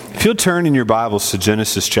If you'll turn in your Bibles to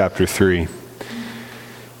Genesis chapter 3.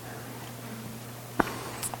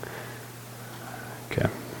 Okay.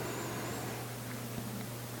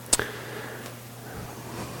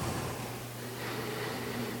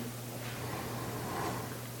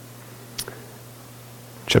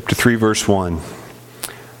 Chapter 3, verse 1.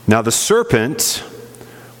 Now the serpent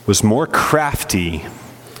was more crafty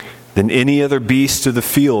than any other beast of the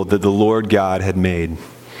field that the Lord God had made.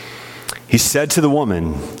 He said to the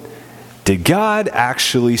woman, "Did God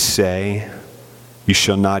actually say, 'You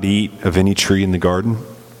shall not eat of any tree in the garden'?"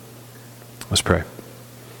 Let's pray.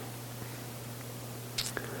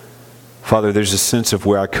 Father, there's a sense of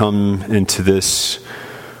where I come into this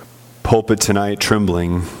pulpit tonight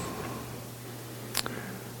trembling.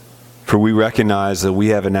 For we recognize that we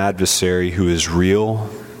have an adversary who is real,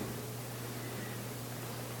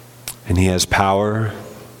 and he has power.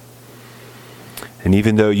 And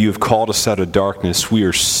even though you have called us out of darkness, we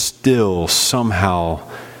are still somehow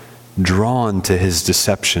drawn to his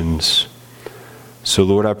deceptions. So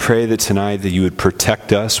Lord, I pray that tonight that you would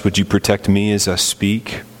protect us. Would you protect me as I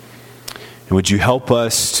speak? And would you help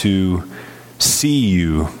us to see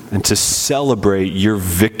you and to celebrate your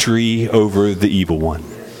victory over the evil one?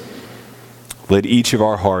 Let each of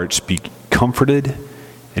our hearts be comforted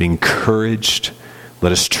and encouraged.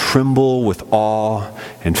 Let us tremble with awe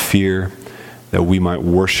and fear, that we might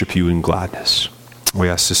worship you in gladness. We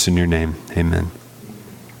ask this in your name. Amen.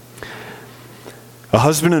 A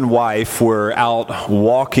husband and wife were out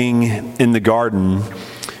walking in the garden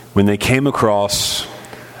when they came across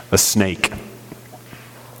a snake.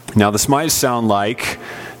 Now, this might sound like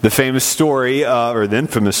the famous story, or the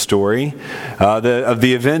infamous story, of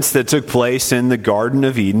the events that took place in the Garden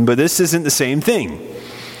of Eden, but this isn't the same thing.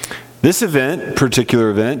 This particular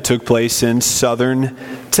event, took place in southern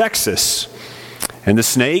Texas. And the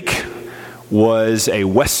snake was a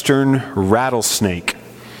western rattlesnake.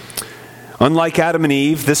 Unlike Adam and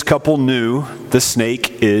Eve, this couple knew the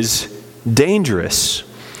snake is dangerous.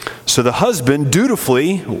 So the husband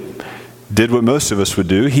dutifully did what most of us would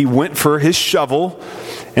do. He went for his shovel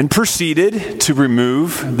and proceeded to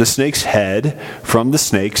remove the snake's head from the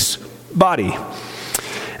snake's body.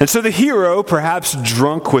 And so the hero, perhaps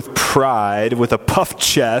drunk with pride, with a puffed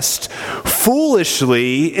chest,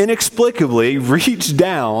 foolishly, inexplicably reached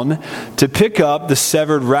down to pick up the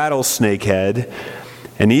severed rattlesnake head.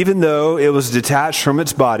 And even though it was detached from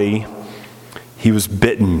its body, he was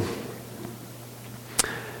bitten.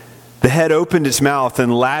 The head opened its mouth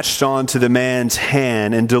and latched onto the man's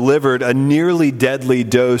hand and delivered a nearly deadly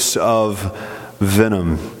dose of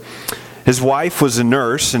venom. His wife was a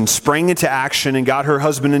nurse and sprang into action and got her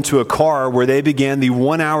husband into a car where they began the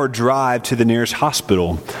 1-hour drive to the nearest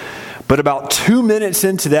hospital. But about 2 minutes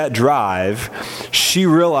into that drive, she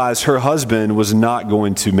realized her husband was not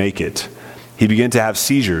going to make it. He began to have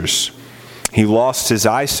seizures. He lost his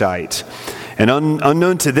eyesight. And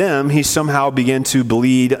unknown to them, he somehow began to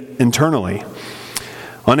bleed internally.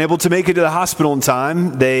 Unable to make it to the hospital in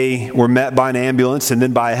time, they were met by an ambulance and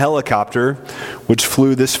then by a helicopter, which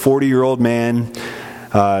flew this 40-year-old man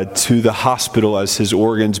to the hospital as his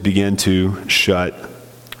organs began to shut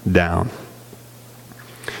down.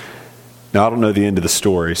 Now, I don't know the end of the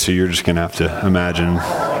story, so you're just going to have to imagine.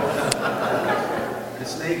 The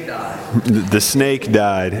snake died. The snake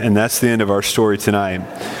died, and that's the end of our story tonight.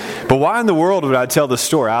 But why in the world would I tell the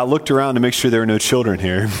story? I looked around to make sure there were no children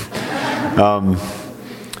here.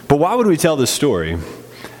 But why would we tell this story?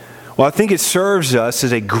 Well, I think it serves us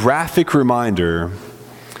as a graphic reminder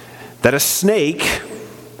that a snake,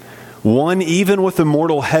 one even with a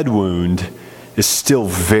mortal head wound, is still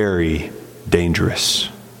very dangerous.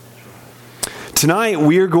 Tonight,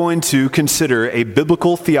 we are going to consider a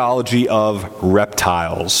biblical theology of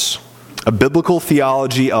reptiles. A biblical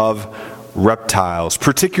theology of reptiles,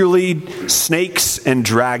 particularly snakes and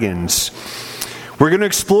dragons. We're going to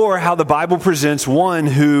explore how the Bible presents one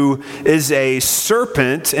who is a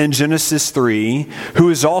serpent in Genesis 3,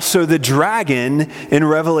 who is also the dragon in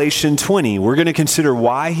Revelation 20. We're going to consider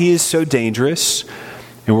why he is so dangerous,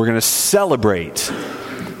 and we're going to celebrate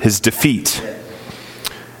his defeat.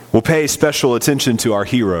 We'll pay special attention to our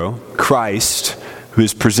hero, Christ, who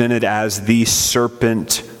is presented as the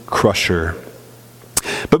serpent crusher.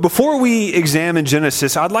 But before we examine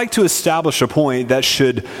Genesis, I'd like to establish a point that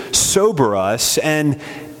should sober us and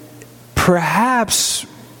perhaps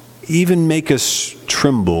even make us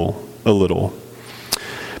tremble a little.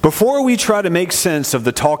 Before we try to make sense of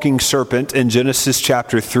the talking serpent in Genesis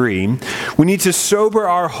chapter 3, we need to sober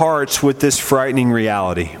our hearts with this frightening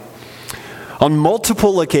reality. On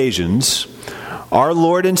multiple occasions, our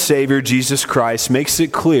Lord and Savior Jesus Christ makes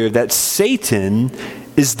it clear that Satan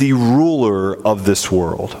is the ruler of this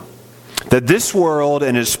world. That this world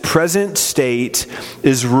in its present state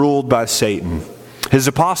is ruled by Satan. His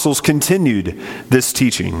apostles continued this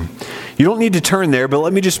teaching. You don't need to turn there, but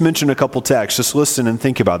let me just mention a couple texts. Just listen and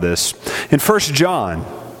think about this. In 1 John,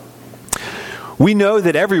 we know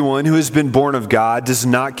that everyone who has been born of God does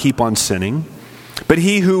not keep on sinning, but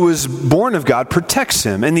he who was born of God protects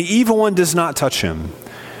him, and the evil one does not touch him.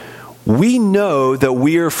 We know that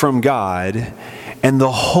we are from God, and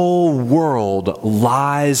the whole world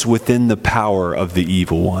lies within the power of the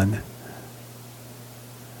evil one.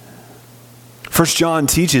 1 John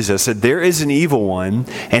teaches us that there is an evil one,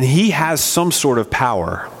 and he has some sort of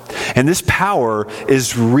power. And this power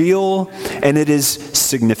is real, and it is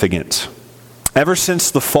significant. Ever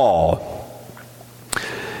since the fall,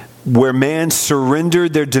 where man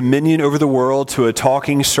surrendered their dominion over the world to a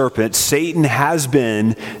talking serpent, Satan has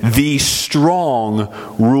been the strong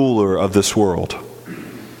ruler of this world.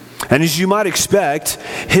 And as you might expect,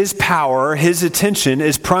 his power, his attention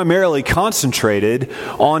is primarily concentrated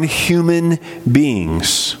on human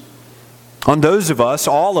beings. On those of us,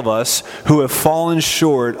 all of us, who have fallen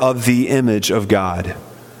short of the image of God.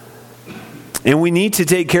 And we need to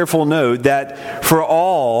take careful note that for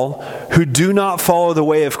all who do not follow the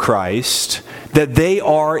way of Christ, that they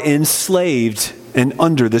are enslaved and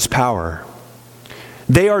under this power.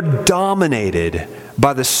 They are dominated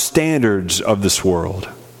by the standards of this world.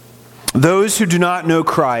 Those who do not know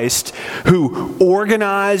Christ, who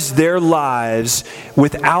organize their lives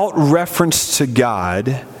without reference to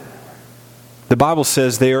God, the Bible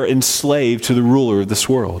says they are enslaved to the ruler of this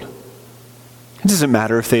world. It doesn't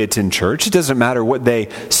matter if they attend church. It doesn't matter what they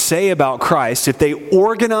say about Christ. If they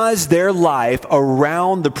organize their life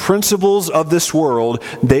around the principles of this world,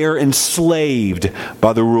 they are enslaved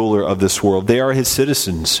by the ruler of this world. They are his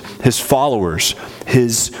citizens, his followers,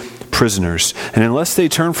 his prisoners. And unless they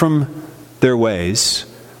turn from their ways,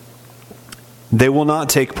 they will not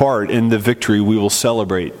take part in the victory we will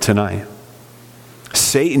celebrate tonight.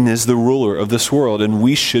 Satan is the ruler of this world, and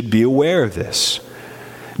we should be aware of this.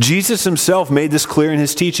 Jesus himself made this clear in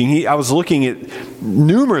his teaching. I was looking at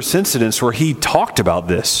numerous incidents where he talked about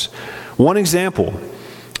this. One example,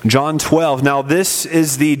 John 12. Now this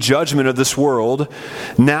is the judgment of this world.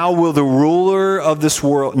 Now will the ruler of this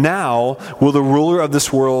world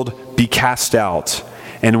be cast out.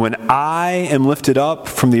 And when I am lifted up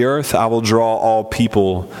from the earth, I will draw all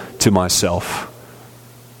people to myself.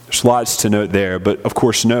 There's lots to note there, but of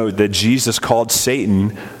course note that Jesus called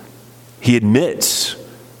Satan, he admits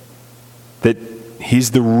that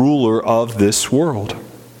he's the ruler of this world.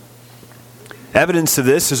 Evidence of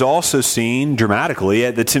this is also seen dramatically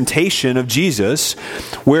at the temptation of Jesus,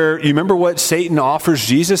 where you remember what Satan offers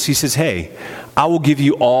Jesus? He says, hey, I will give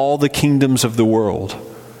you all the kingdoms of the world.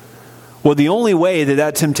 Well, the only way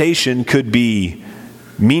that temptation could be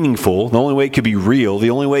meaningful, the only way it could be real, the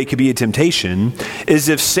only way it could be a temptation is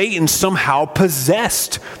if Satan somehow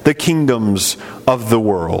possessed the kingdoms of the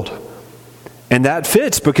world. And that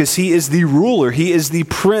fits because he is the ruler, he is the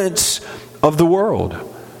prince of the world.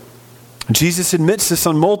 Jesus admits this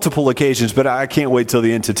on multiple occasions, but I can't wait till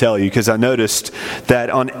the end to tell you, because I noticed that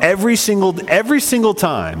on every single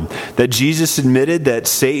time that Jesus admitted that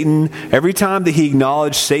Satan, every time that he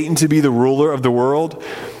acknowledged Satan to be the ruler of the world,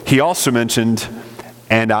 he also mentioned,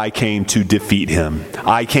 and I came to defeat him.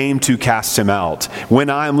 I came to cast him out. When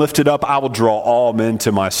I am lifted up, I will draw all men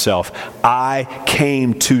to myself. I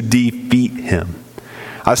came to defeat him.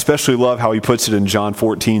 I especially love how he puts it in John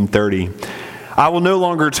 14:30. I will no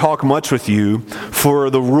longer talk much with you, for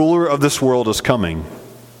the ruler of this world is coming.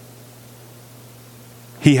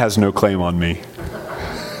 He has no claim on me.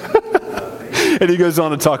 And he goes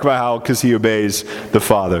on to talk about how, because he obeys the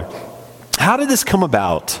Father. How did this come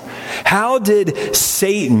about? How did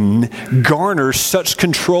Satan garner such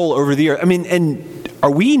control over the earth? I mean, and are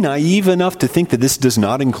we naive enough to think that this does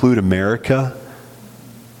not include America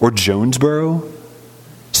or Jonesboro?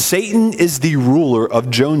 Satan is the ruler of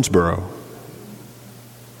Jonesboro.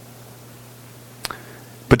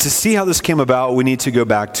 But to see how this came about, we need to go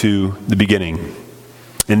back to the beginning.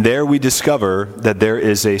 And there we discover that there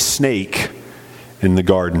is a snake in the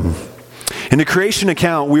garden. In the creation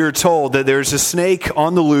account, we are told that there's a snake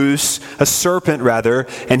on the loose, a serpent rather,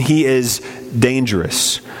 and he is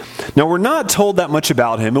dangerous. Now, we're not told that much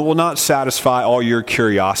about him. It will not satisfy all your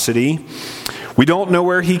curiosity. We don't know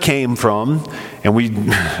where he came from,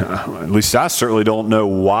 and at least I certainly don't know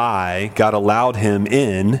why God allowed him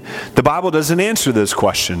in. The Bible doesn't answer those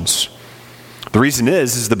questions. The reason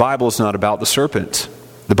is the Bible is not about the serpent.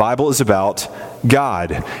 The Bible is about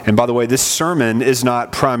God. And by the way, this sermon is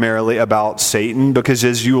not primarily about Satan, because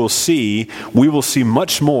as you will see, we will see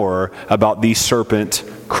much more about the serpent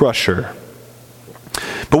crusher.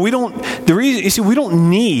 But we don't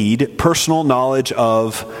need personal knowledge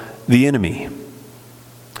of the enemy.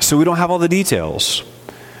 So we don't have all the details.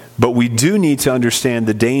 But we do need to understand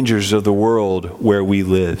the dangers of the world where we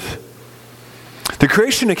live. The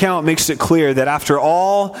creation account makes it clear that after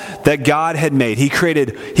all that God had made, He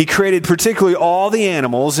created particularly all the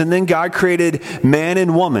animals, and then God created man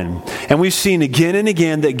and woman. And we've seen again and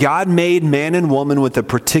again that God made man and woman with a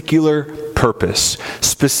particular purpose.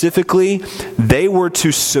 Specifically, they were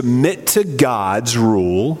to submit to God's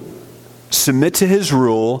rule, submit to His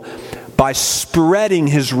rule by spreading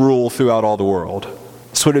His rule throughout all the world.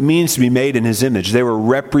 That's what it means to be made in His image. They were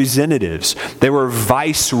representatives. They were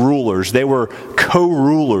vice rulers. They were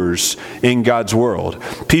co-rulers in God's world.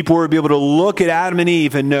 People were able to look at Adam and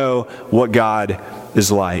Eve and know what God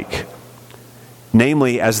is like.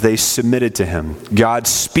 Namely, as they submitted to Him. God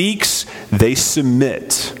speaks, they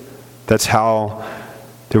submit. That's how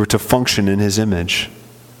they were to function in His image.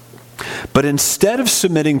 But instead of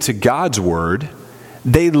submitting to God's word,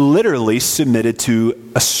 they literally submitted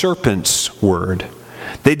to a serpent's word.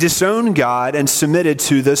 They disowned God and submitted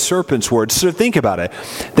to the serpent's word. So think about it.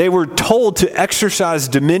 They were told to exercise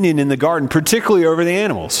dominion in the garden, particularly over the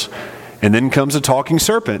animals. And then comes a talking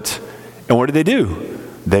serpent. And what did they do?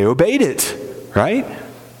 They obeyed it, right?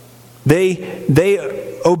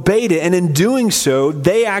 They obeyed it. And in doing so,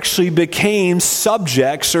 they actually became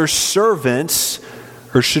subjects or servants,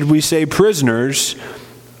 or should we say prisoners,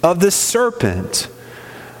 of the serpent.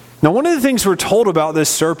 Now, one of the things we're told about this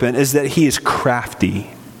serpent is that he is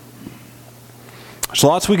crafty. There's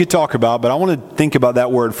lots we could talk about, but I want to think about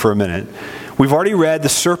that word for a minute. We've already read the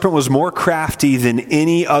serpent was more crafty than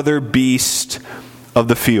any other beast of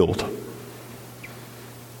the field.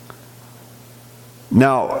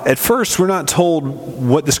 Now, at first, we're not told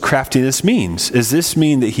what this craftiness means. Does this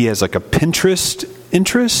mean that he has like a Pinterest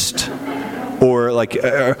interest? Or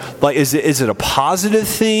is it a positive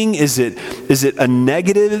thing? Is it a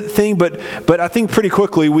negative thing? But I think pretty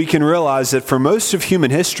quickly we can realize that for most of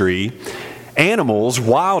human history,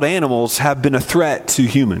 wild animals have been a threat to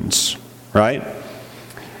humans, right?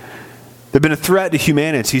 They've been a threat to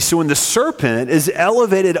humanity. So when the serpent is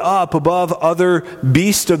elevated up above other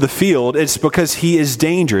beasts of the field, it's because he is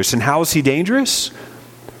dangerous. And how is he dangerous?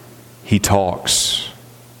 He talks.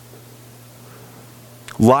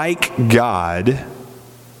 Like God,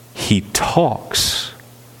 he talks.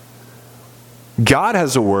 God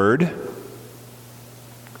has a word.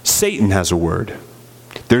 Satan has a word.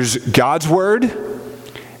 There's God's word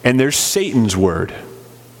and there's Satan's word.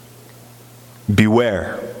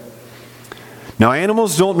 Beware. Now,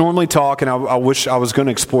 animals don't normally talk, and I wish I was going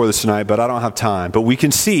to explore this tonight, but I don't have time. But we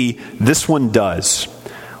can see this one does.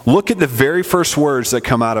 Look at the very first words that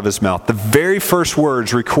come out of his mouth. The very first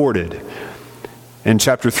words recorded in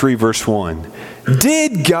chapter 3, verse 1.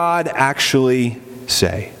 Did God actually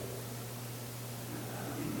say?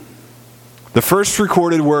 The first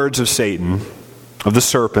recorded words of Satan, of the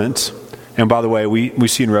serpent, and by the way, we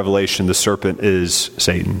see in Revelation the serpent is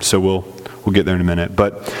Satan, so we'll get there in a minute.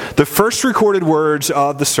 But the first recorded words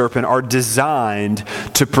of the serpent are designed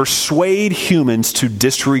to persuade humans to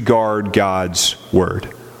disregard God's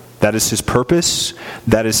word. That is his purpose.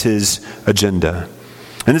 That is his agenda.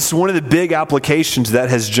 And this is one of the big applications that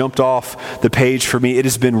has jumped off the page for me. It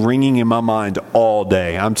has been ringing in my mind all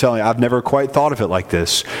day. I'm telling you, I've never quite thought of it like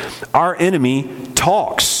this. Our enemy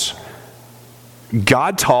talks.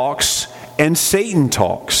 God talks and Satan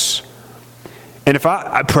talks. And if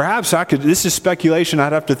perhaps I could, this is speculation,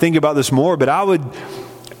 I'd have to think about this more, but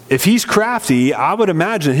if he's crafty, I would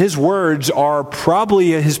imagine his words are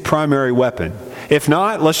probably his primary weapon. If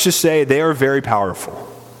not, let's just say they are very powerful.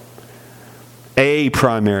 A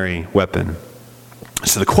primary weapon.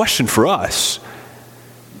 So the question for us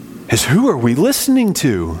is, who are we listening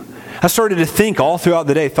to? I started to think all throughout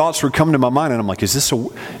the day, thoughts were coming to my mind, and I'm like, is this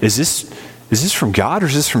from God or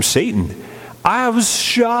is this from Satan? I was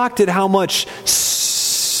shocked at how much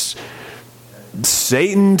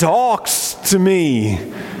Satan talks to me.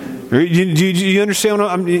 You understand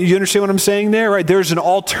what I'm saying there? Right? There's an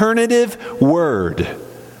alternative word.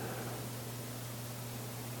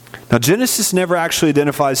 Now, Genesis never actually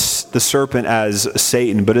identifies the serpent as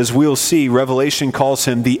Satan, but as we'll see, Revelation calls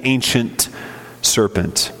him the ancient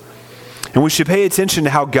serpent. And we should pay attention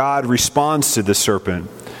to how God responds to the serpent.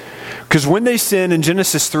 Because when they sin in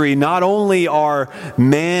Genesis 3, not only are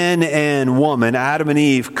man and woman, Adam and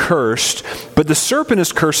Eve, cursed, but the serpent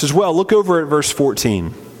is cursed as well. Look over at verse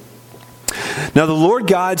 14. Now the Lord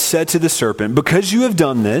God said to the serpent, because you have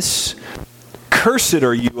done this, cursed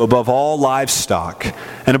are you above all livestock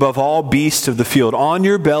and above all beasts of the field. On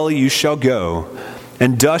your belly you shall go,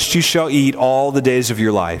 and dust you shall eat all the days of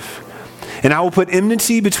your life. And I will put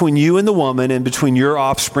enmity between you and the woman, and between your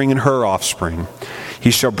offspring and her offspring. He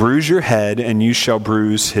shall bruise your head, and you shall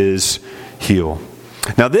bruise his heel.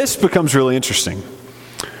 Now this becomes really interesting.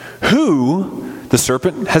 The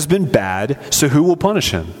serpent has been bad, so who will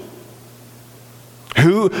punish him?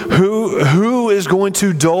 Who is going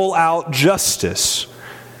to dole out justice?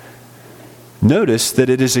 Notice that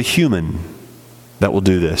it is a human that will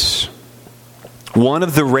do this. One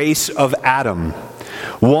of the race of Adam,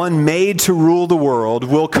 one made to rule the world,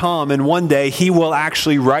 will come, and one day he will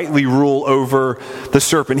actually rightly rule over the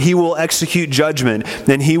serpent. He will execute judgment,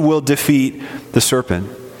 and he will defeat the serpent.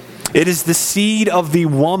 It is the seed of the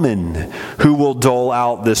woman who will dole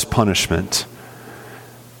out this punishment.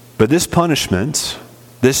 But this punishment,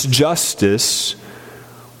 this justice,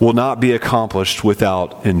 will not be accomplished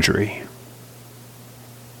without injury.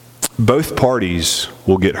 Both parties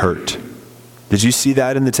will get hurt. Did you see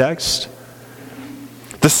that in the text?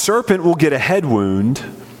 The serpent will get a head wound,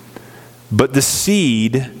 but the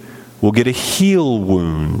seed will get a heel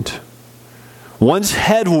wound. One's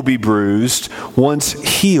head will be bruised, one's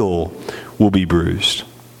heel will be bruised.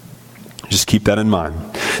 Just keep that in mind.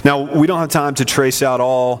 Now, we don't have time to trace out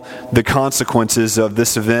all the consequences of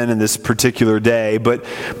this event in this particular day, but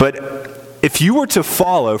if you were to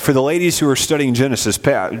follow, for the ladies who are studying Genesis,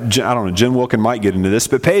 I don't know, Jen Wilkin might get into this,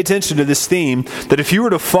 but pay attention to this theme, that if you were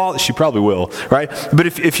to follow, she probably will, right? But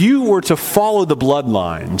if you were to follow the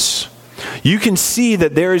bloodlines, you can see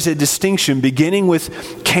that there is a distinction beginning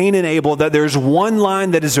with Cain and Abel, that there's one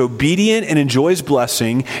line that is obedient and enjoys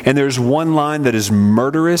blessing, and there's one line that is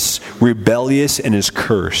murderous, rebellious, and is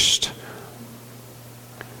cursed.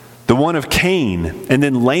 The one of Cain, and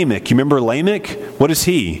then Lamech. You remember Lamech? What is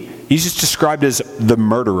he? He's just described as the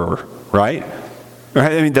murderer, right?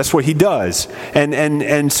 I mean, that's what he does.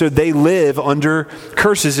 And so they live under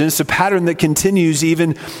curses, and it's a pattern that continues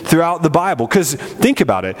even throughout the Bible. Because think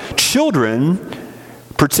about it. Children,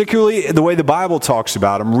 particularly the way the Bible talks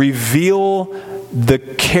about them, reveal the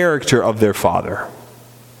character of their father.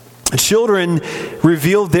 Children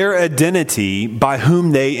reveal their identity by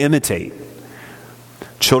whom they imitate.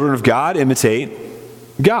 Children of God imitate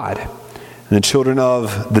God. And the children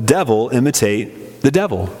of the devil imitate the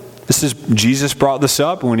devil. Jesus brought this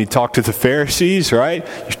up when he talked to the Pharisees, right?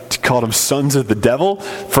 He called them sons of the devil.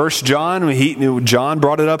 1 John, John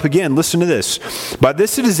brought it up again. Listen to this. By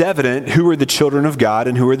this it is evident who are the children of God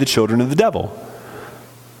and who are the children of the devil.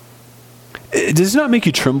 Does it not make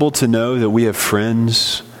you tremble to know that we have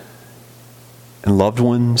friends and loved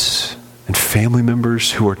ones and family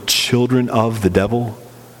members who are children of the devil?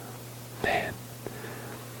 Man.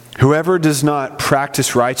 Whoever does not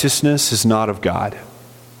practice righteousness is not of God,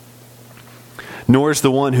 nor is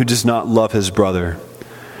the one who does not love his brother.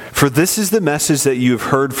 For this is the message that you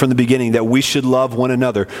have heard from the beginning, that we should love one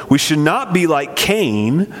another. We should not be like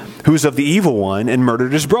Cain, who was of the evil one and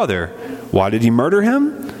murdered his brother. Why did he murder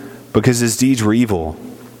him? Because his deeds were evil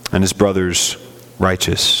and his brother's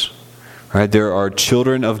righteous. Right? There are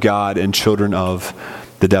children of God and children of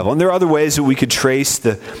the devil. And there are other ways that we could trace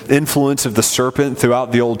the influence of the serpent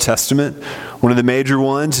throughout the Old Testament. One of the major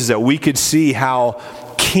ones is that we could see how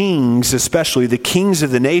kings, especially the kings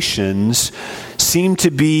of the nations, seem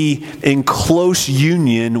to be in close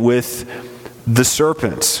union with the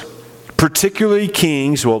serpents. Particularly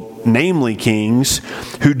kings, namely kings,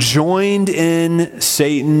 who joined in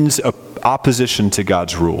Satan's opposition to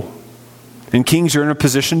God's rule. And kings are in a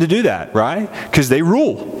position to do that, right? Because they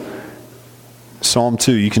rule. Psalm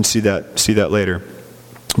 2, you can see that later.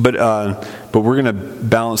 But we're going to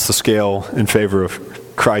balance the scale in favor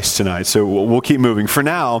of Christ tonight. So we'll keep moving. For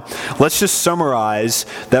now, let's just summarize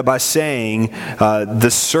that by saying the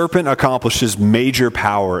serpent accomplishes major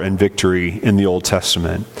power and victory in the Old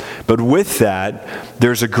Testament. But with that,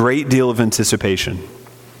 there's a great deal of anticipation.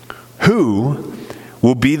 Who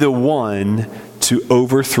will be the one to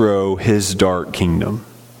overthrow his dark kingdom?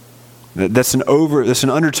 That's an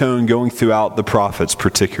undertone going throughout the prophets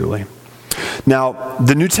particularly. Now,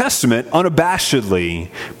 the New Testament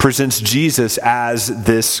unabashedly presents Jesus as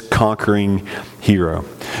this conquering hero.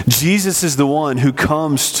 Jesus is the one who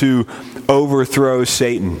comes to overthrow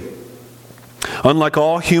Satan. Unlike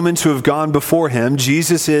all humans who have gone before him,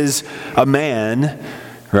 Jesus is a man,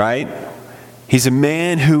 right? He's a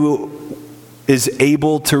man who is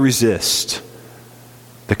able to resist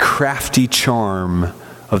the crafty charm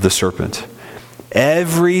of the serpent.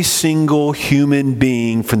 Every single human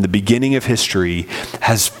being from the beginning of history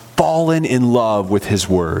has fallen in love with his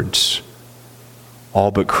words,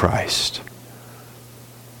 all but Christ.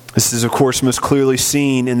 This is, of course, most clearly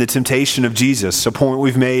seen in the temptation of Jesus, a point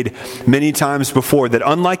we've made many times before, that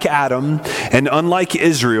unlike Adam and unlike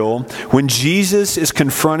Israel, when Jesus is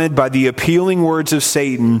confronted by the appealing words of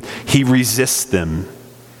Satan, he resists them.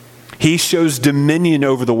 He shows dominion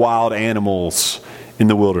over the wild animals in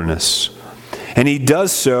the wilderness. And he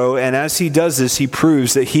does so, and as he does this, he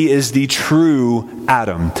proves that he is the true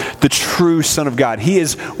Adam, the true Son of God. He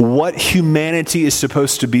is what humanity is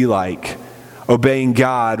supposed to be like, obeying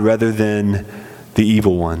God rather than the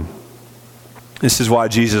evil one. This is why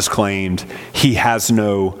Jesus claimed, he has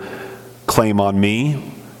no claim on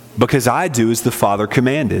me, because I do as the Father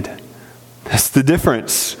commanded. That's the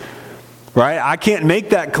difference, right? I can't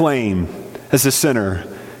make that claim as a sinner,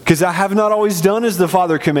 because I have not always done as the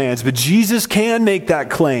Father commands, but Jesus can make that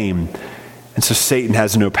claim. And so Satan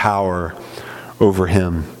has no power over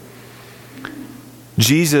him.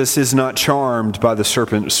 Jesus is not charmed by the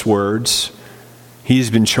serpent's words. He's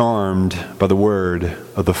been charmed by the word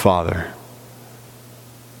of the Father.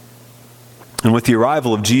 And with the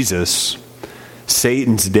arrival of Jesus,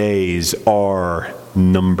 Satan's days are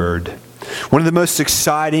numbered. One of the most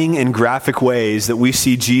exciting and graphic ways that we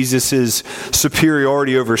see Jesus'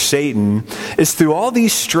 superiority over Satan is through all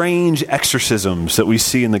these strange exorcisms that we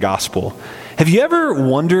see in the gospel. Have you ever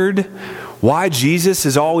wondered why Jesus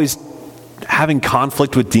is always having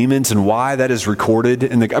conflict with demons and why that is recorded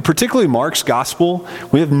in particularly Mark's gospel?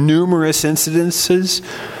 We have numerous incidences.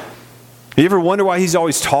 You ever wonder why he's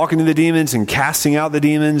always talking to the demons and casting out the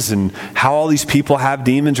demons and how all these people have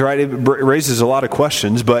demons, right? It raises a lot of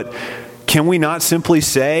questions, but can we not simply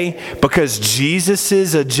say, because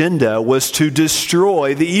Jesus' agenda was to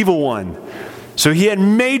destroy the evil one? So he had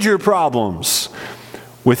major problems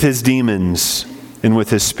with his demons and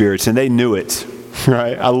with his spirits, and they knew it,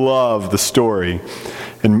 right? I love the story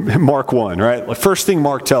in Mark 1, right? The first thing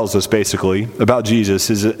Mark tells us, basically, about Jesus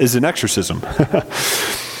is an exorcism.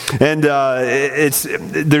 And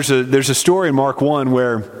there's a story in Mark 1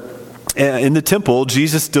 where in the temple,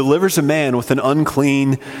 Jesus delivers a man with an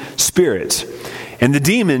unclean spirit. And the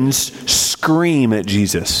demons scream at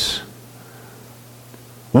Jesus.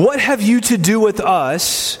 "What have you to do with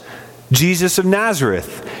us, Jesus of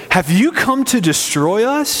Nazareth? Have you come to destroy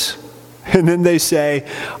us?" And then they say,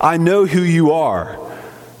 "I know who you are,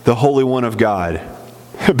 the Holy One of God."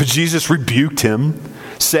 But Jesus rebuked him,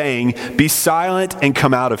 saying, "Be silent and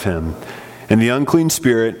come out of him." And the unclean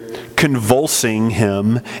spirit, convulsing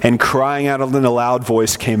him and crying out in a loud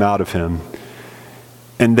voice, came out of him.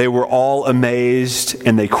 And they were all amazed,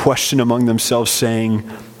 and they questioned among themselves, saying,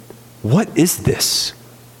 "What is this?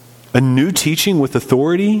 A new teaching with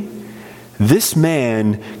authority? This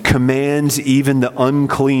man commands even the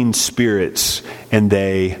unclean spirits, and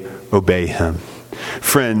they obey him."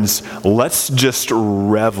 Friends, let's just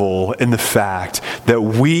revel in the fact that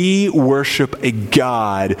we worship a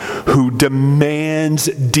God who demands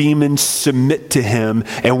demons submit to him.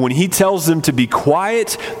 And when he tells them to be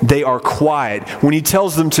quiet, they are quiet. When he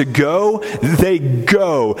tells them to go, they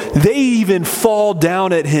go. They even fall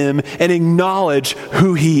down at him and acknowledge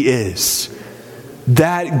who he is.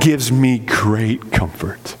 That gives me great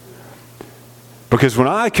comfort. Because when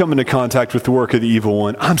I come into contact with the work of the evil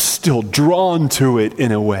one, I'm still drawn to it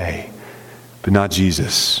in a way, but not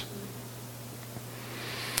Jesus.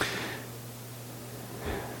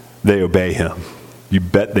 They obey him. You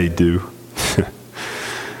bet they do.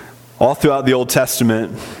 All throughout the Old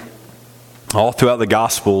Testament, all throughout the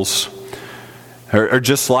Gospels, or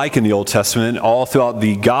just like in the Old Testament, all throughout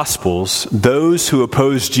the Gospels, those who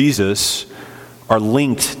oppose Jesus are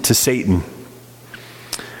linked to Satan.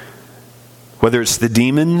 Whether it's the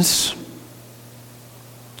demons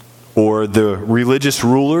or the religious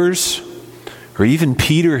rulers or even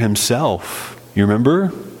Peter himself. You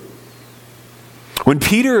remember? When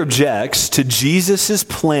Peter objects to Jesus'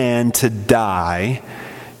 plan to die,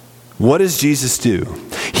 what does Jesus do?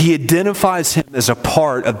 He identifies him as a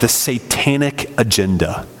part of the satanic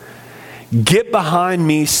agenda. "Get behind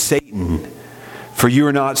me, Satan, for you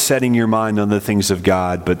are not setting your mind on the things of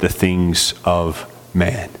God, but the things of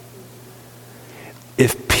man."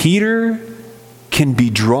 If Peter can be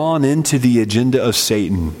drawn into the agenda of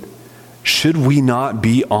Satan, should we not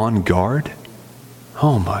be on guard?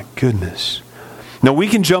 Oh my goodness. Now we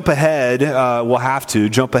can jump ahead, we'll have to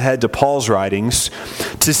jump ahead to Paul's writings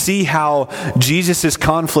to see how Jesus'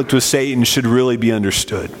 conflict with Satan should really be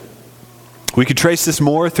understood. We could trace this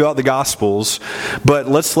more throughout the Gospels, but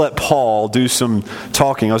let's let Paul do some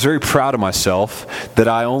talking. I was very proud of myself that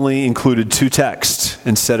I only included 2 texts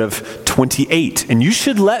instead of 28. And you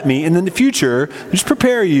should let me, and in the future, just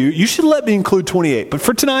prepare you should let me include 28. But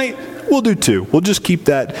for tonight, we'll do 2. We'll just keep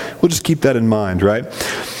that in mind, right?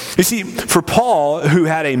 You see, for Paul, who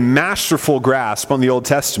had a masterful grasp on the Old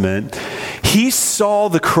Testament, he saw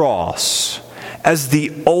the cross as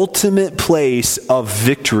the ultimate place of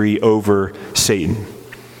victory over Satan.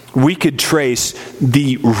 We could trace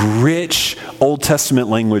the rich Old Testament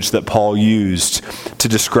language that Paul used to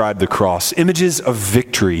describe the cross. Images of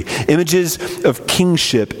victory, images of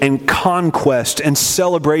kingship and conquest and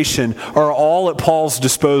celebration are all at Paul's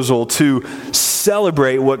disposal to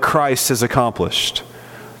celebrate what Christ has accomplished.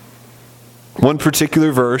 One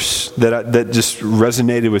particular verse that just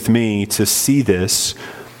resonated with me to see this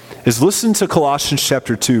is listen to Colossians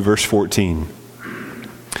chapter 2, verse 14.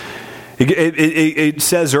 It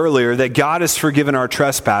says earlier that God has forgiven our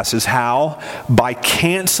trespasses. How? By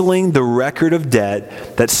canceling the record of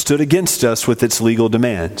debt that stood against us with its legal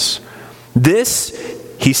demands. This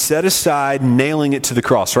he set aside, nailing it to the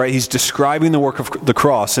cross, right? He's describing the work of the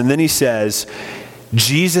cross. And then he says,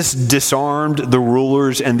 Jesus disarmed the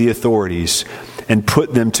rulers and the authorities and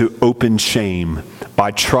put them to open shame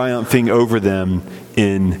by triumphing over them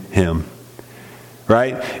in him.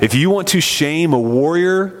 Right? If you want to shame a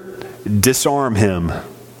warrior, disarm him.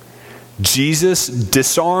 Jesus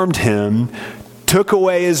disarmed him, took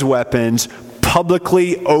away his weapons,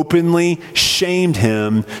 publicly, openly shamed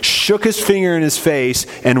him, shook his finger in his face,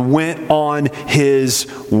 and went on his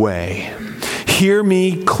way. Hear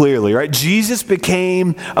me clearly, right? Jesus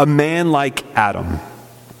became a man like Adam.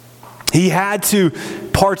 He had to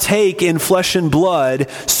partake in flesh and blood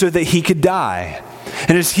so that he could die.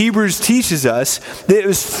 And as Hebrews teaches us, that it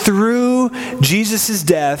was through Jesus'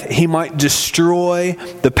 death he might destroy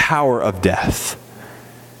the power of death.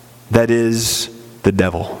 That is the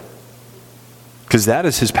devil. Because that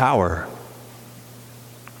is his power.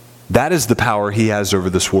 That is the power he has over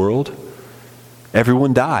this world.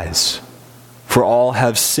 Everyone dies. For all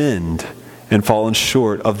have sinned and fallen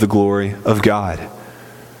short of the glory of God.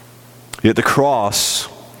 Yet the cross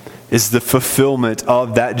is the fulfillment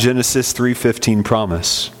of that Genesis 3:15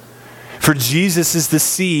 promise. For Jesus is the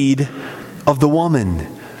seed of the woman.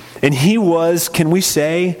 And he was, can we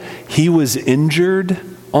say, he was injured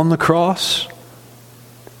on the cross?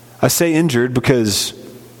 I say injured because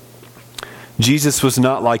Jesus was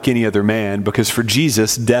not like any other man, because for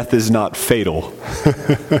Jesus, death is not fatal.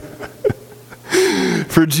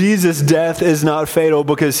 For Jesus, death is not fatal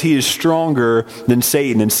because he is stronger than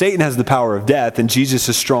Satan. And Satan has the power of death, and Jesus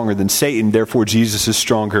is stronger than Satan. Therefore, Jesus is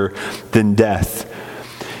stronger than death.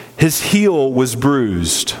 His heel was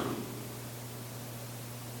bruised.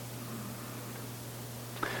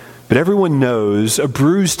 But everyone knows a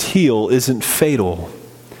bruised heel isn't fatal.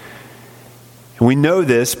 And we know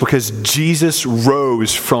this because Jesus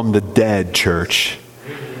rose from the dead, church.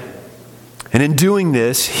 And in doing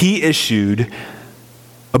this, he issued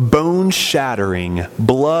a bone-shattering,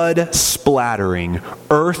 blood-splattering,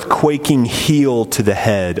 earth-quaking heel to the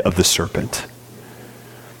head of the serpent.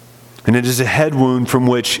 And it is a head wound from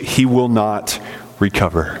which he will not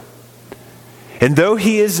recover. And though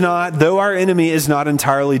our enemy is not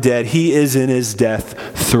entirely dead, he is in his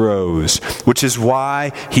death throes, which is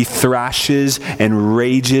why he thrashes and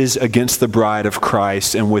rages against the bride of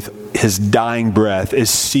Christ, and with his dying breath is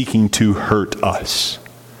seeking to hurt us.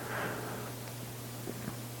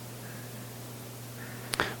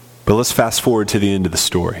 But let's fast forward to the end of the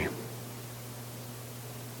story.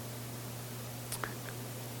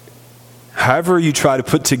 However you try to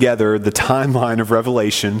put together the timeline of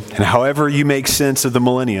Revelation, and however you make sense of the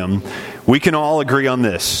millennium, we can all agree on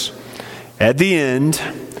this. At the end,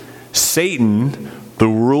 Satan, the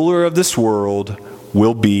ruler of this world,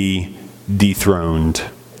 will be dethroned.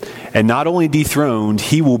 And not only dethroned,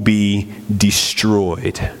 he will be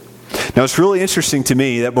destroyed. Now, it's really interesting to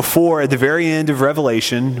me that before, at the very end of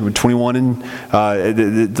Revelation, 21 and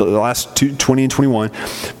the last 20 and 21,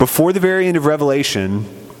 before the very end of Revelation,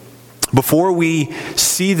 before we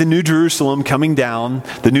see the new Jerusalem coming down,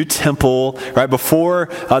 the new temple, right? Before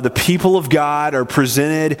the people of God are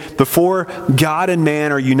presented, before God and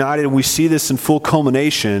man are united, and we see this in full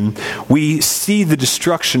culmination, we see the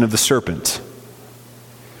destruction of the serpent.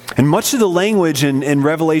 And much of the language in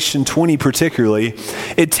Revelation 20 particularly,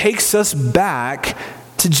 it takes us back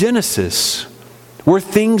to Genesis, where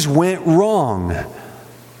things went wrong.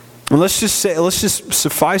 And let's just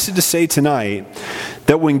suffice it to say tonight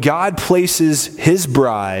that when God places his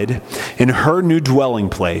bride in her new dwelling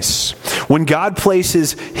place, when God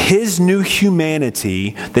places his new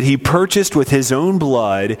humanity that he purchased with his own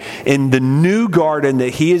blood in the new garden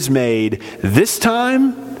that he has made, this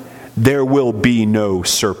time there will be no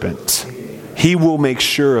serpent. He will make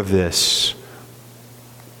sure of this.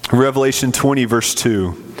 Revelation 20, verse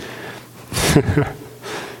 2.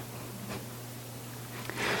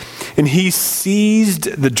 And he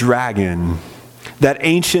seized the dragon, that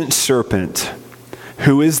ancient serpent,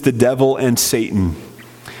 who is the devil and Satan.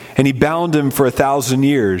 And he bound him for 1,000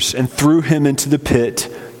 years and threw him into the pit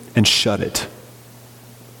and shut it.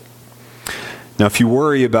 Now, if you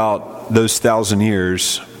worry about those 1,000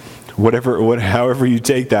 years, however you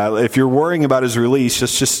take that, if you're worrying about his release,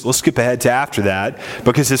 let's skip ahead to after that,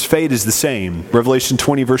 because his fate is the same. Revelation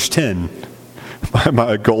 20, verse 10.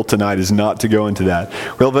 My goal tonight is not to go into that.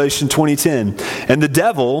 Revelation 20:10. And the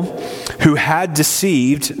devil who had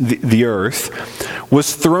deceived the earth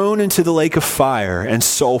was thrown into the lake of fire and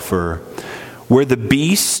sulfur, where the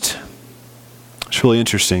beast... It's really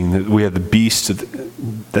interesting that we have the beast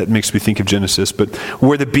that makes me think of Genesis, but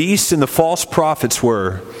where the beast and the false prophets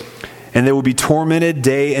were, and they will be tormented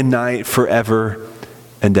day and night forever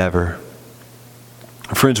and ever.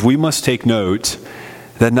 Friends, we must take note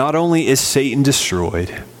that not only is Satan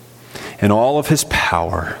destroyed and all of his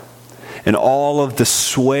power and all of the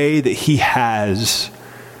sway that he has,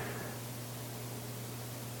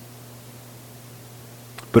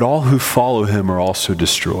 but all who follow him are also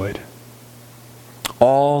destroyed.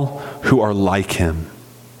 All who are like him.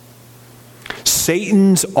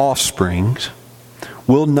 Satan's offspring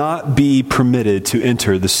will not be permitted to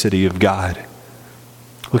enter the city of God.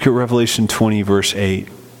 Look at Revelation 20, verse 8.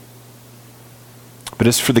 But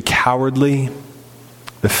as for the cowardly,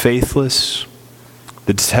 the faithless,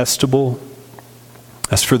 the detestable,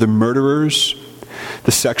 as for the murderers,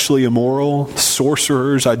 the sexually immoral,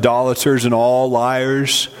 sorcerers, idolaters, and all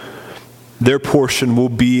liars, their portion will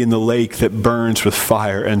be in the lake that burns with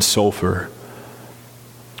fire and sulfur,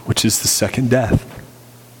 which is the second death.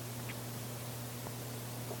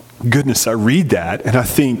 Goodness, I read that and I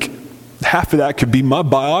think half of that could be my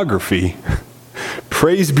biography.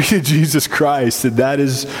 Praise be to Jesus Christ that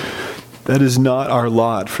is not our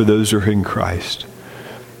lot for those who are in Christ.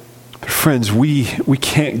 But friends, we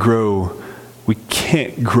can't grow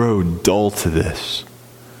dull to this.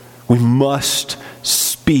 We must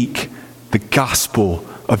speak the gospel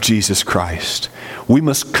of Jesus Christ. We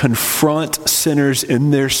must confront sinners in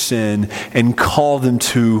their sin and call them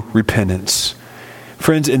to repentance.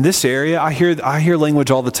 Friends, in this area, I hear language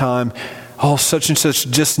all the time. Oh, such and such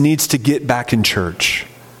just needs to get back in church.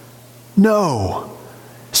 No.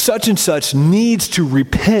 Such and such needs to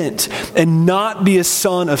repent and not be a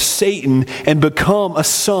son of Satan and become a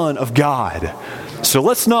son of God. So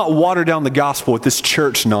let's not water down the gospel with this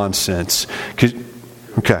church nonsense.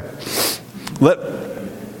 Okay. Let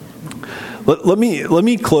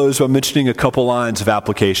me close by mentioning a couple lines of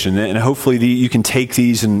application, and hopefully you can take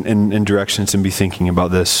these in directions and be thinking about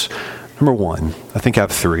this. Number one, I think I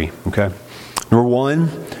have three, okay? Number one,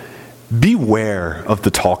 beware of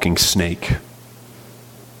the talking snake.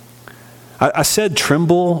 I said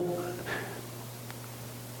tremble.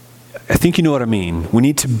 I think you know what I mean. We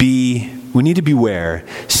need to beware.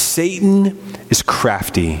 Satan is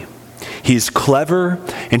crafty. He is clever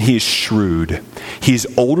and he is shrewd. He's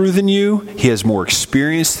older than you. He has more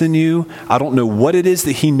experience than you. I don't know what it is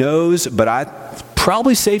that he knows, but it's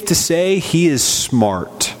probably safe to say he is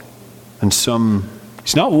smart.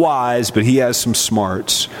 He's not wise, but he has some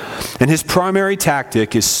smarts. And his primary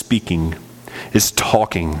tactic is speaking, is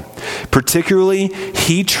talking. Particularly,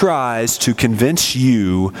 he tries to convince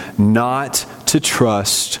you not to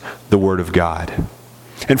trust the Word of God.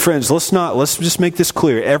 And friends, let's just make this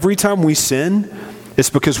clear. Every time we sin,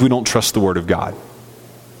 it's because we don't trust the Word of God.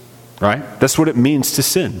 Right? That's what it means to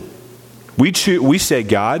sin. We say,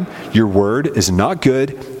 God, your word is not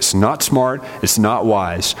good, it's not smart, it's not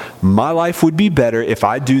wise. My life would be better if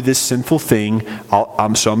I do this sinful thing,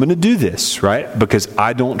 so I'm going to do this, right? Because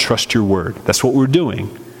I don't trust your word. That's what we're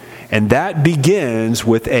doing. And that begins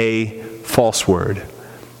with a false word.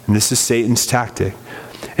 And this is Satan's tactic.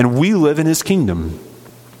 And we live in his kingdom.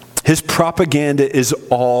 His propaganda is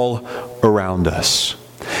all around us.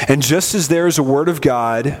 And just as there is a word of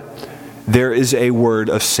God, there is a word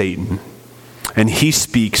of Satan. And he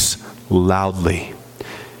speaks loudly.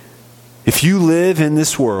 If you live in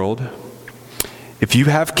this world, if you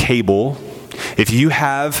have cable, if you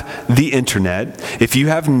have the internet, if you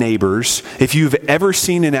have neighbors, if you've ever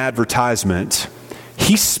seen an advertisement,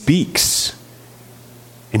 he speaks.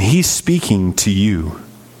 And he's speaking to you.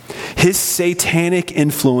 His satanic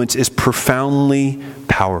influence is profoundly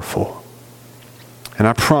powerful. And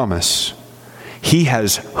I promise, he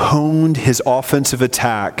has honed his offensive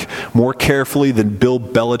attack more carefully than Bill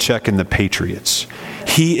Belichick and the Patriots.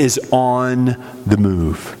 He is on the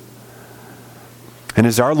move. And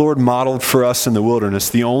as our Lord modeled for us in the wilderness,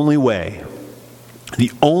 the only way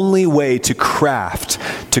to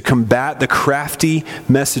combat the crafty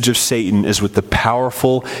message of Satan is with the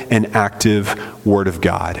powerful and active Word of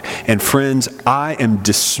God. And friends, I am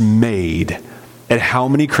dismayed at how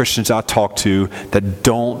many Christians I talk to that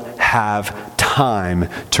don't have time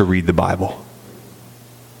to read the Bible.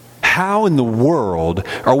 How in the world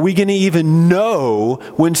are we going to even know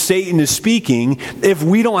when Satan is speaking if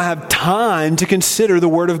we don't have time to consider the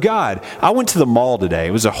Word of God? I went to the mall today.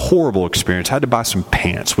 It was a horrible experience. I had to buy some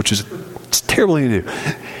pants, which is it's a terrible thing to do.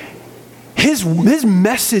 His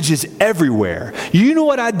message is everywhere. You know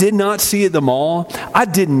what I did not see at the mall? I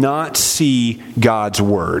did not see God's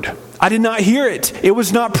Word. I did not hear it. It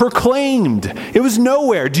was not proclaimed. It was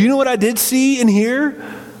nowhere. Do you know what I did see and hear?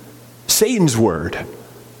 Satan's Word.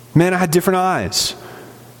 Man, I had different eyes.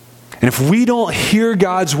 And if we don't hear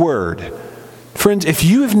God's Word, friends, if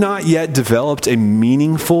you have not yet developed a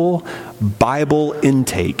meaningful Bible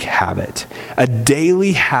intake habit, a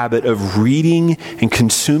daily habit of reading and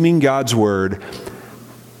consuming God's Word,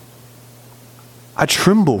 I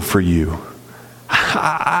tremble for you.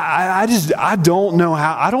 I don't know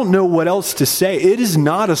how. I don't know what else to say. This is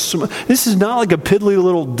not like a piddly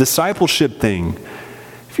little discipleship thing.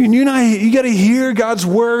 You got to hear God's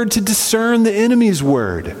Word to discern the enemy's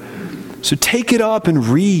word. So take it up and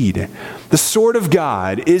read. The sword of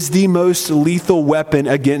God is the most lethal weapon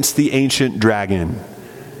against the ancient dragon.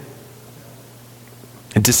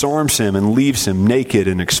 It disarms him and leaves him naked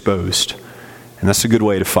and exposed. And that's a good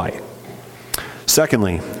way to fight.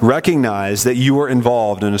 Secondly, recognize that you are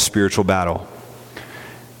involved in a spiritual battle.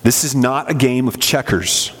 This is not a game of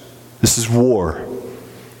checkers. This is war.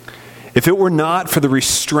 If it were not for the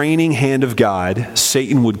restraining hand of God,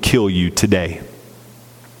 Satan would kill you today.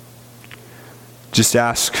 Just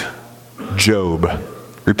ask Job.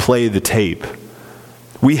 Replay the tape.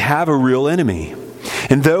 We have a real enemy.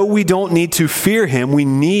 And though we don't need to fear him, we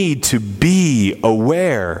need to be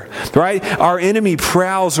aware, right? Our enemy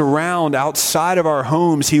prowls around outside of our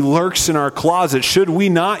homes. He lurks in our closet. Should we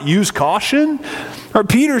not use caution? Or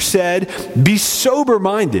Peter said, be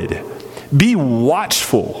sober-minded. Be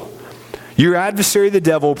watchful. Your adversary, the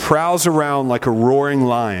devil, prowls around like a roaring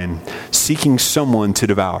lion, seeking someone to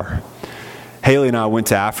devour. Haley and I went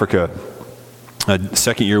to Africa the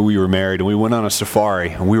second year we were married, and we went on a safari.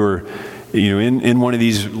 And we were, in one of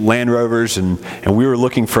these Land Rovers, and we were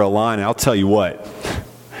looking for a lion. And I'll tell you what,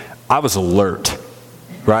 I was alert,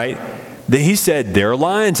 right? He said, there are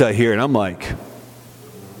lions out here. And I'm like,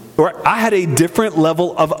 I had a different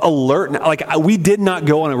level of alert. Like, we did not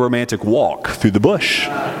go on a romantic walk through the bush,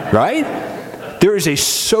 right? There is a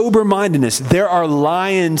sober-mindedness. There are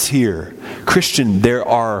lions here. Christian, there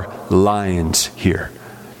are lions here.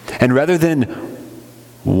 And rather than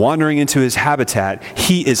wandering into his habitat,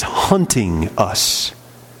 he is hunting us.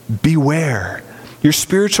 Beware. Your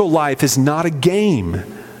spiritual life is not a game.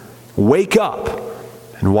 Wake up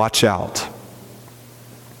and watch out.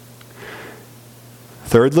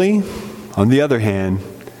 Thirdly, on the other hand,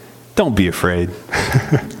 don't be afraid.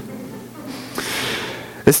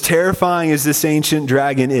 As terrifying as this ancient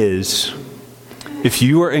dragon is, if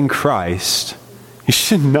you are in Christ, you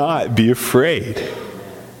should not be afraid.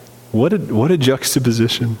 What a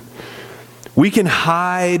juxtaposition. We can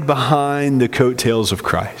hide behind the coattails of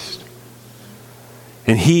Christ.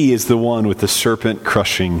 And he is the one with the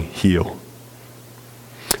serpent-crushing heel.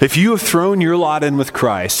 If you have thrown your lot in with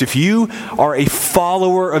Christ, if you are a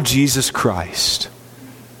follower of Jesus Christ,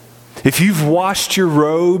 if you've washed your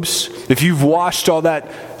robes, if you've washed all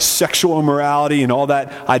that sexual immorality and all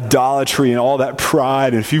that idolatry and all that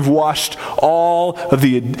pride, and if you've washed all of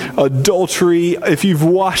the adultery, if you've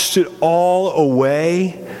washed it all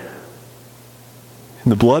away in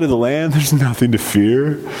the blood of the Lamb, there's nothing to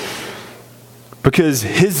fear. Because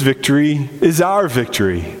his victory is our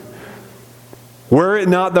victory. Were it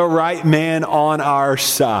not the right man on our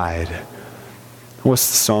side. What's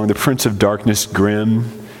the song? The Prince of Darkness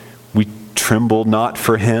grim. We tremble not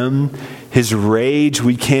for him. His rage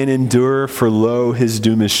we can endure, for lo, his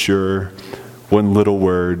doom is sure. One little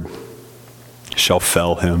word shall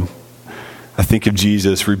fell him. I think of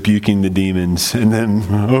Jesus rebuking the demons, and then,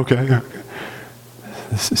 okay.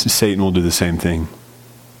 Satan will do the same thing.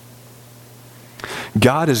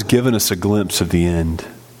 God has given us a glimpse of the end.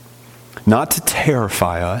 Not to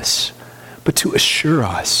terrify us, but to assure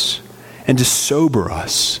us and to sober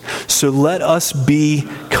us. So let us be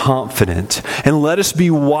confident and let us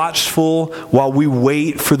be watchful while we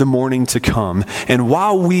wait for the morning to come. And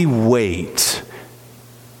while we wait,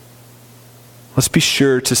 let's be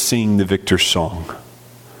sure to sing the victor's song.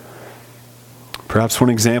 Perhaps one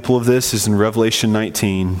example of this is in Revelation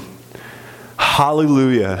 19.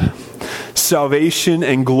 Hallelujah! Salvation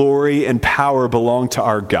and glory and power belong to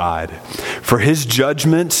our God, for his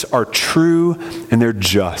judgments are true and they're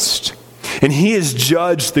just. And he has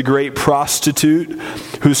judged the great prostitute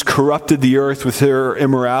who's corrupted the earth with her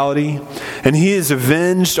immorality, and he has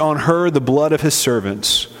avenged on her the blood of his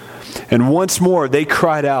servants. And once more they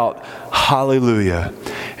cried out, Hallelujah!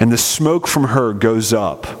 And the smoke from her goes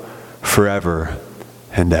up forever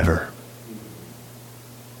and ever.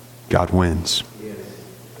 God wins.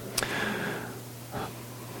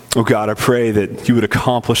 Oh God, I pray that you would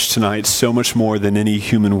accomplish tonight so much more than any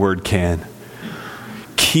human word can.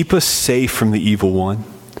 Keep us safe from the evil one.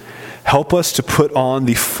 Help us to put on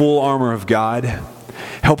the full armor of God.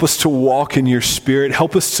 Help us to walk in your Spirit.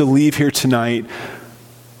 Help us to leave here tonight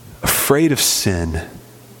afraid of sin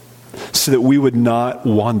so that we would not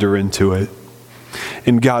wander into it.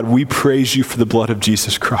 And God, we praise you for the blood of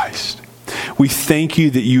Jesus Christ. We thank you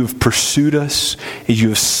that you have pursued us and you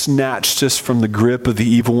have snatched us from the grip of the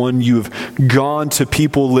evil one. You have gone to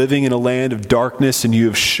people living in a land of darkness and you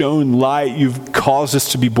have shown light. You've caused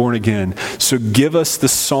us to be born again. So give us the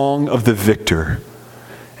song of the victor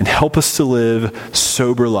and help us to live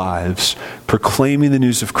sober lives, proclaiming the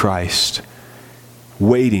news of Christ,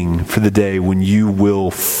 waiting for the day when you will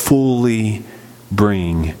fully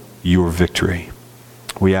bring your victory.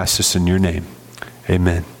 We ask this in your name.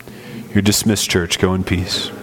 Amen. You're dismissed, church. Go in peace.